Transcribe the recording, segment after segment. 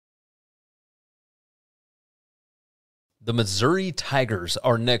The Missouri Tigers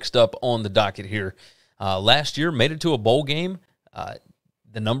are next up on the docket here. Last year, made it to a bowl game.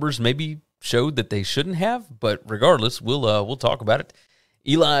 The numbers maybe showed that they shouldn't have, but regardless, we'll talk about it.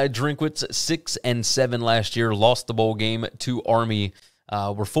 Eli Drinkwitz, 6-7 last year, lost the bowl game to Army.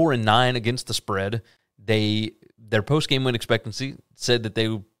 Were 4-9 against the spread. Their post-game win expectancy said that they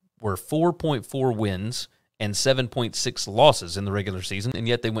were 4.4 wins and 7.6 losses in the regular season, and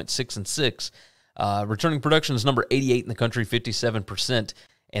yet they went 6-6. Returning production is number 88 in the country, 57%,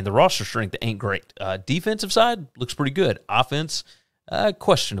 and the roster strength ain't great. Defensive side looks pretty good. Offense,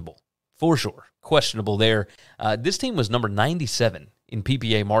 questionable, for sure. Questionable there. This team was number 97 in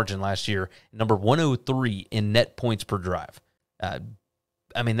PPA margin last year, number 103 in net points per drive.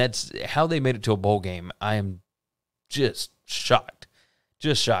 That's how they made it to a bowl game. I am just shocked.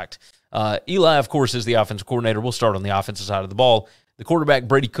 Just shocked. Eli, of course, is the offensive coordinator. We'll start on the offensive side of the ball. The quarterback,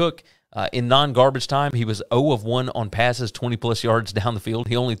 Brady Cook, in non-garbage time, he was 0 of 1 on passes, 20-plus yards down the field.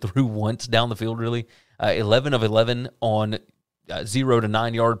 He only threw once down the field, really. 11 of 11 on 0 to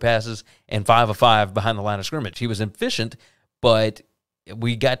 9-yard passes, and 5 of 5 behind the line of scrimmage. He was efficient, but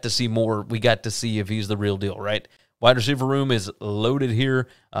we got to see more. We got to see if he's the real deal, right? Wide receiver room is loaded here.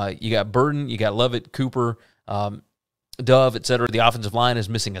 You got Burden, you got Lovett, Cooper, Dove, etc. The offensive line is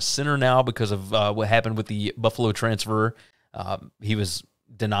missing a center now because of what happened with the Buffalo transfer. He was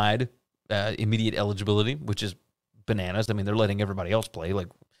denied immediate eligibility, which is bananas. I mean, they're letting everybody else play. Like,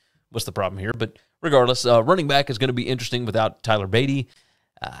 what's the problem here? But regardless, running back is going to be interesting without Tyler Beatty.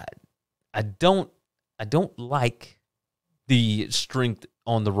 I don't like the strength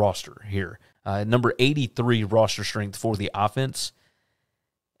on the roster here. Number 83 roster strength for the offense,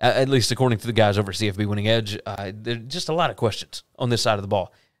 at least according to the guys over at CFB Winning Edge. There's just a lot of questions on this side of the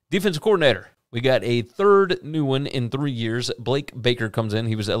ball. Defensive coordinator, we got a third new one in 3 years. Blake Baker comes in.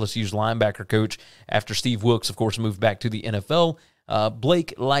 He was LSU's linebacker coach after Steve Wilkes, of course, moved back to the NFL.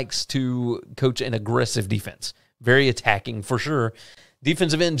 Blake likes to coach an aggressive defense. Very attacking for sure.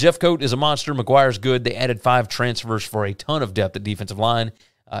 Defensive end, Jeff Coat is a monster. McGuire's good. They added 5 transfers for a ton of depth at defensive line.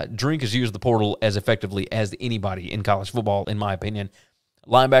 Drink has used the portal as effectively as anybody in college football, in my opinion.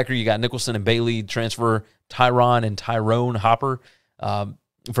 Linebacker, you got Nicholson and Bailey transfer, Tyron and Tyrone Hopper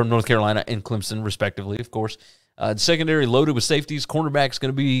from North Carolina and Clemson, respectively, of course. Secondary loaded with safeties. Cornerback's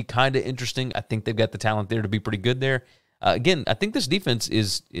going to be kind of interesting. I think they've got the talent there to be pretty good there. Again, I think this defense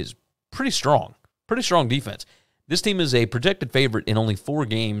is pretty strong. Pretty strong defense. This team is a projected favorite in only 4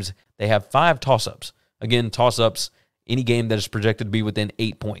 games. They have 5 toss-ups. Again, toss-ups, any game that is projected to be within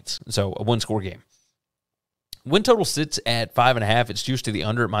 8 points. So a one-score game. Win total sits at 5.5. It's juiced to the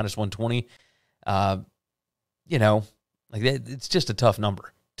under at -120. It's just a tough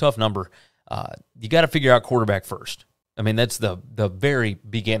number. Tough number. You got to figure out quarterback first. I mean, that's the very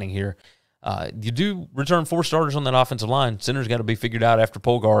beginning here. You do return 4 starters on that offensive line. Center's got to be figured out after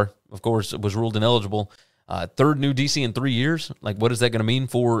Polgar, of course, was ruled ineligible. Third new DC in 3 years. Like, what is that going to mean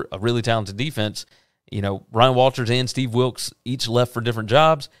for a really talented defense? You know, Ryan Walters and Steve Wilkes each left for different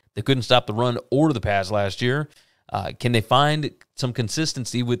jobs. They couldn't stop the run or the pass last year. Can they find some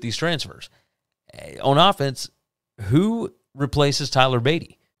consistency with these transfers? On offense, who replaces Tyler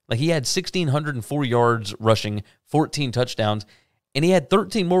Beatty? Like, he had 1,604 yards rushing, 14 touchdowns, and he had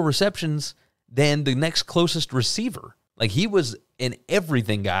 13 more receptions than the next closest receiver. Like, he was an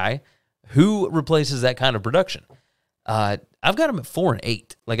everything guy. Who replaces that kind of production? I've got him at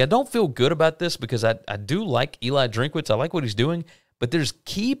 4-8. Like, I don't feel good about this because I do like Eli Drinkwitz. I like what he's doing, but there's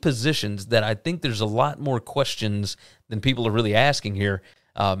key positions that I think there's a lot more questions than people are really asking here.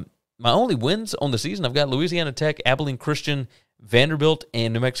 My only wins on the season, I've got Louisiana Tech, Abilene Christian, Vanderbilt,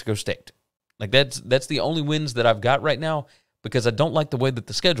 and New Mexico State. Like, that's the only wins that I've got right now because I don't like the way that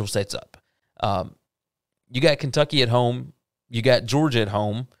the schedule sets up. You got Kentucky at home, you got Georgia at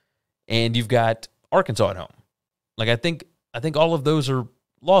home, and you've got Arkansas at home. Like, I think all of those are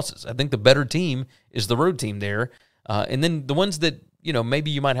losses. I think the better team is the road team there. And then the ones that, maybe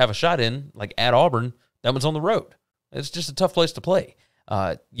you might have a shot in, like at Auburn, that one's on the road. It's just a tough place to play.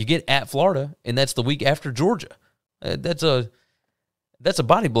 You get at Florida, and that's the week after Georgia. That's a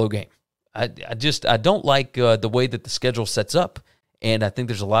body blow game. I don't like the way that the schedule sets up, and I think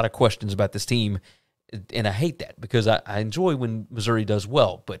there's a lot of questions about this team, and I hate that because I enjoy when Missouri does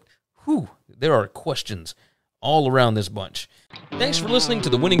well, but there are questions all around this bunch. Thanks for listening to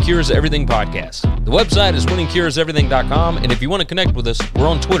the Winning Cures Everything podcast. The website is winningcureseverything.com, and if you want to connect with us, we're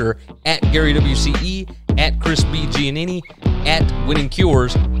on Twitter at GaryWCE, at Chris B. Giannini, at Winning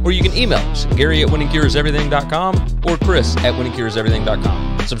Cures, or you can email us, Gary at winningcureseverything.com or Chris at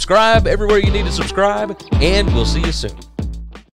winningcureseverything.com. Subscribe everywhere you need to subscribe, and we'll see you soon.